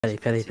Petty,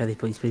 please,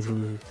 please, please,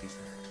 please.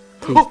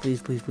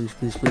 Please, please, please, please,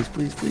 please,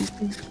 please, please,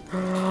 please.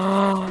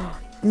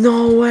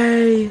 No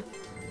way!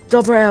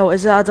 Double L,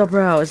 is that a double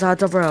L? Is that a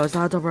double L? Is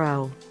that a double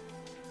L?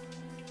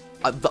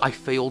 I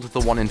failed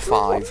the 1 in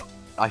 5.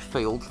 I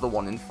failed the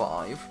 1 in 5.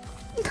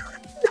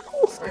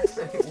 I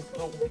failed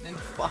the 1 in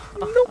 5.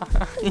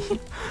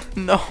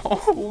 No,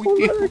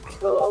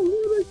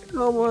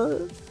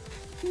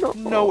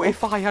 No,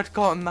 if I had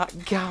gotten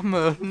that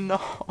gamma,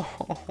 no.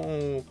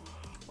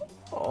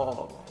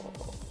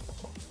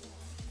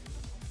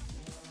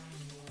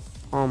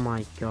 Oh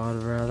my god,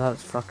 bro,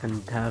 that's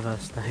fucking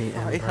devastating,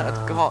 I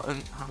had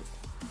gotten...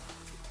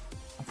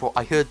 Bro,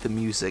 I heard the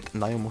music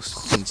and I almost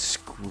fucking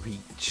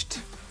screeched.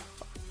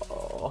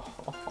 Oh,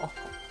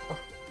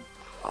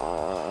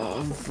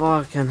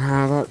 fucking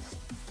hell, that's...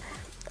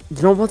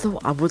 You know what though,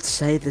 I would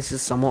say this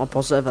is somewhat a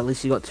positive, at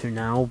least you got 2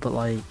 now, but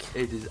like...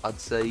 It is,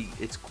 I'd say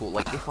it's cool,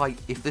 like,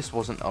 if this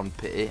wasn't on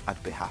Pity,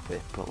 I'd be happy,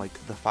 but like,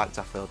 the fact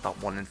I failed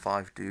that 1 in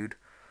 5, dude.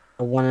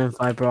 A 1 in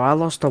 5, bro, I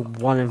lost a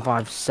 1 in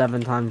 5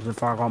 7 times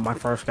before I got my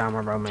first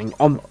camera roaming,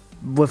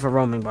 with a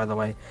roaming, by the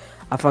way.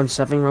 I found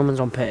 7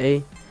 Romans on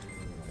Pity,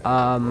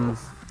 not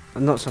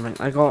something,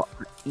 I got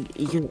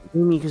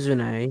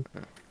Mikazune,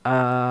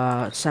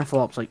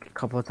 Cephalops like a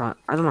couple of times,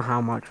 I don't know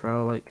how much,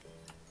 bro, like...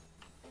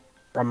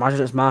 Bro,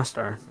 imagine it's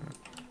Master.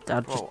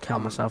 I'd just kill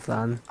myself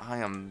then. I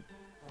am...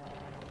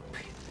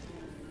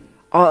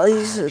 Oh, at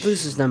least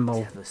it's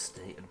nimble.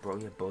 Devastated, bro.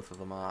 Yeah, both of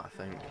them are, I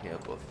think. Yeah,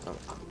 both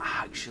of them.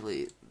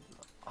 Actually,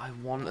 I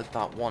wanted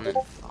that 1 in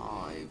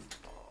 5.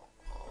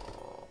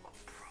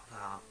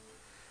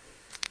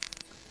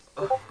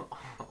 Oh, bro,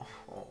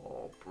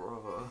 Oh,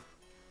 bro.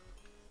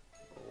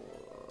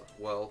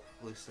 Well,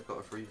 at least I got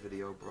a free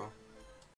video, bro.